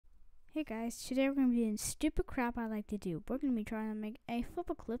Hey guys, today we're going to be doing stupid crap I like to do. We're going to be trying to make a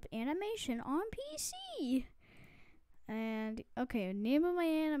flipaclip animation on PC. And, okay, name of my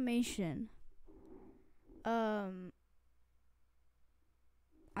animation. I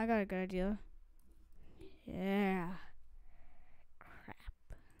got a good idea. Yeah. Crap.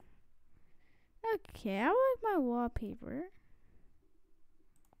 Okay, I like my wallpaper.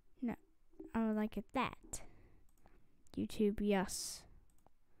 No, I would like it that. YouTube, yes.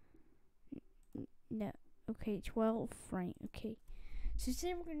 No. Okay, 12 frame. Okay. So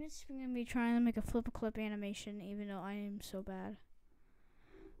today we're gonna be trying to make a flipaclip animation, even though I am so bad.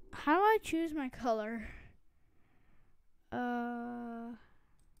 How do I choose my color? I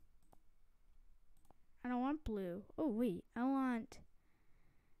don't want blue. Oh wait, I want.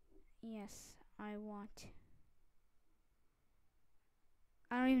 Yes, I want.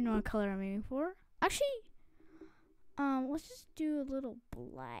 I don't even know what color I'm aiming for. Actually, let's just do a little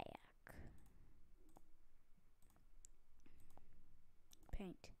black.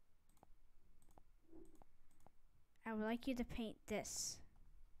 Paint. I would like you to paint this.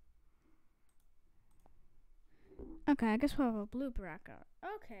 Okay, I guess we'll have a blue background.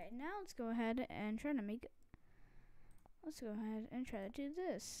 Okay, now let's go ahead and try to make it. Let's go ahead and try to do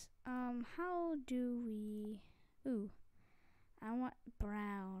this. How do we? Ooh, I want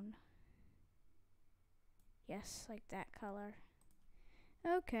brown. Yes, like that color.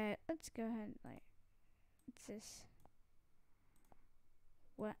 Okay, let's go ahead and like. What's this?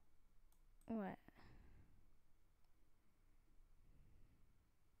 What? What?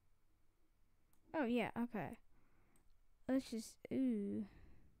 Oh yeah. Okay. Let's just. Ooh.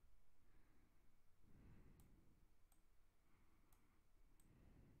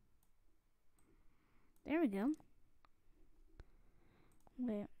 There we go.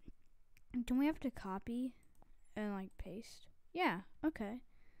 Wait. Do we have to copy and like paste? Yeah. Okay.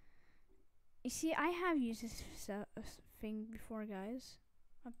 You see, I have used this thing before, guys.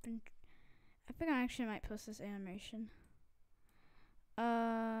 I think I actually might post this animation.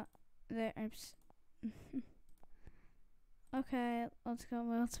 There. Oops. Okay, let's go.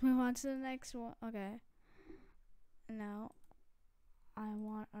 Let's move on to the next one. Okay. Now, I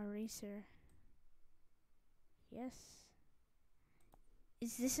want a eraser. Yes.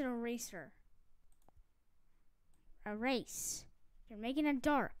 Is this an eraser? Erase. You're making it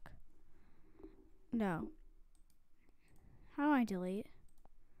dark. No. How do I delete?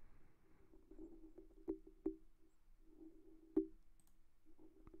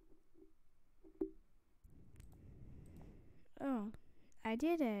 Oh, I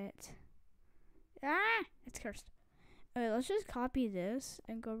did it. Ah, it's cursed. Okay, let's just copy this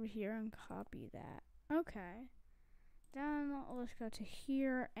and go over here and copy that. Okay. Then let's go to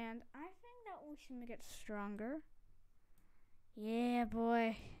here, and I think that we should make it stronger. Yeah,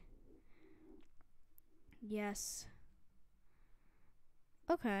 boy. Yes.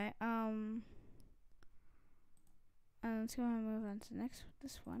 Okay, let's go and move on to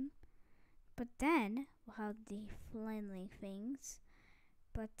this one. But then we'll have the friendly things.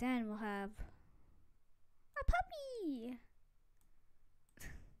 But then we'll have a puppy.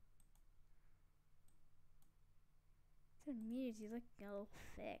 The meat is looking a little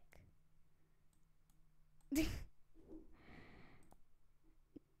thick.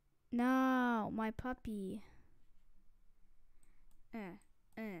 No, my puppy.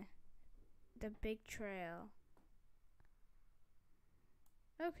 The big trail.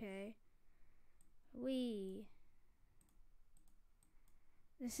 Okay.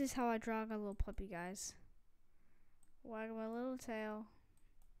 This is how I draw a little puppy, guys. Wag my little tail.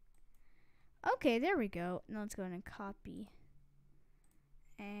 Okay, there we go. Now let's go ahead and copy.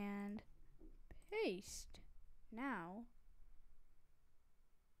 And paste. Now,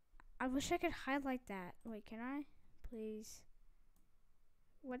 I wish I could highlight that. Wait, can I? Please.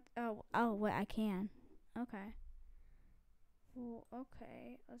 What? Oh, wait, I can. Okay. Well,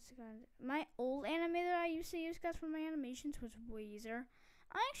 okay. Let's go. My old animator I used to use, guys, for my animations was way easier.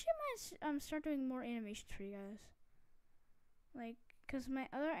 I actually might start doing more animations for you guys. Like, because my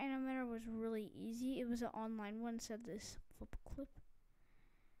other animator was really easy. It was an online one, said this flipaclip.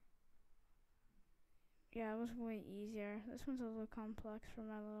 Yeah, it was way easier. This one's a little complex for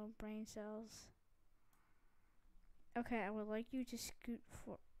my little brain cells. Okay, I would like you to scoot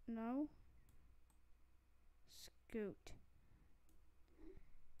for. No? Scoot.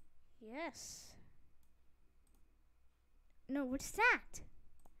 Yes. No, what's that?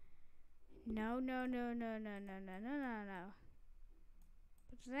 No.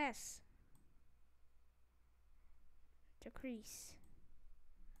 What's this? Decrease.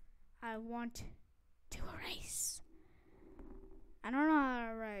 I want to erase. I don't know how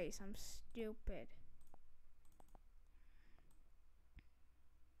to erase. I'm stupid.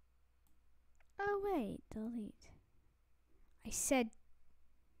 Oh wait, delete. I said.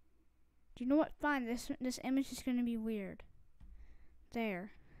 Do you know what? Fine. This image is gonna be weird.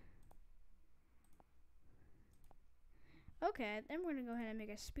 There. Okay, then we're gonna go ahead and make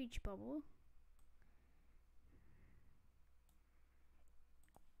a speech bubble.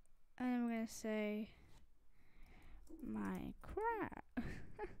 And then we're gonna say my crap.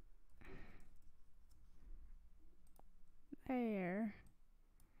 There.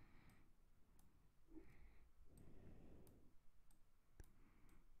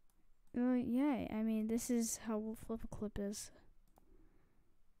 Oh yeah, I mean this is how flipaclip is.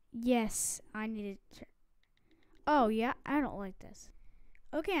 Yes, I needed to. Oh yeah, I don't like this.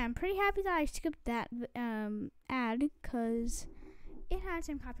 Okay, I'm pretty happy that I skipped that ad because it had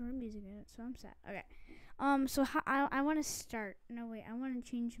some copyright music in it, so I'm sad. Okay. So I want to start. No wait, I want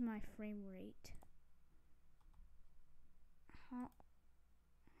to change my frame rate.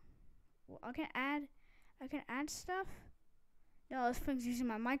 Well, I can add stuff. No, this thing's using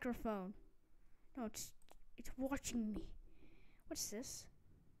my microphone. No, it's watching me. What's this?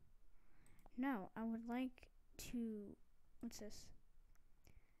 No, I would like to. What's this?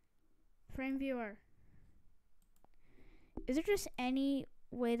 Frame viewer. Is there just any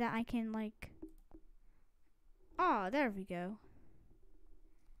way that I can like? Oh, there we go.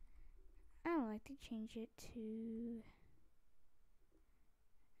 I would like to change it to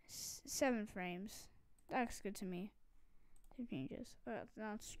 7 frames. That looks good to me. 2 changes. Alright,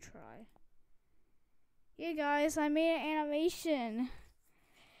 let's try. Yeah, guys, I made an animation.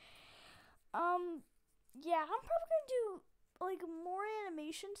 Yeah, I'm probably gonna do like more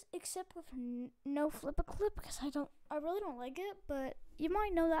animations, except with no flipaclip because I really don't like it. But you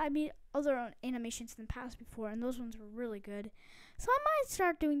might know that I made other animations in the past before, and those ones were really good. So I might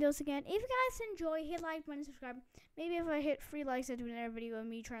start doing those again. If you guys enjoy, hit like button, subscribe. Maybe if I hit 3 likes, I do another video of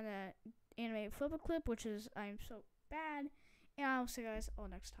me trying to animate flipaclip, which is I'm so bad. And I'll see you guys all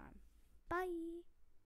next time. Bye.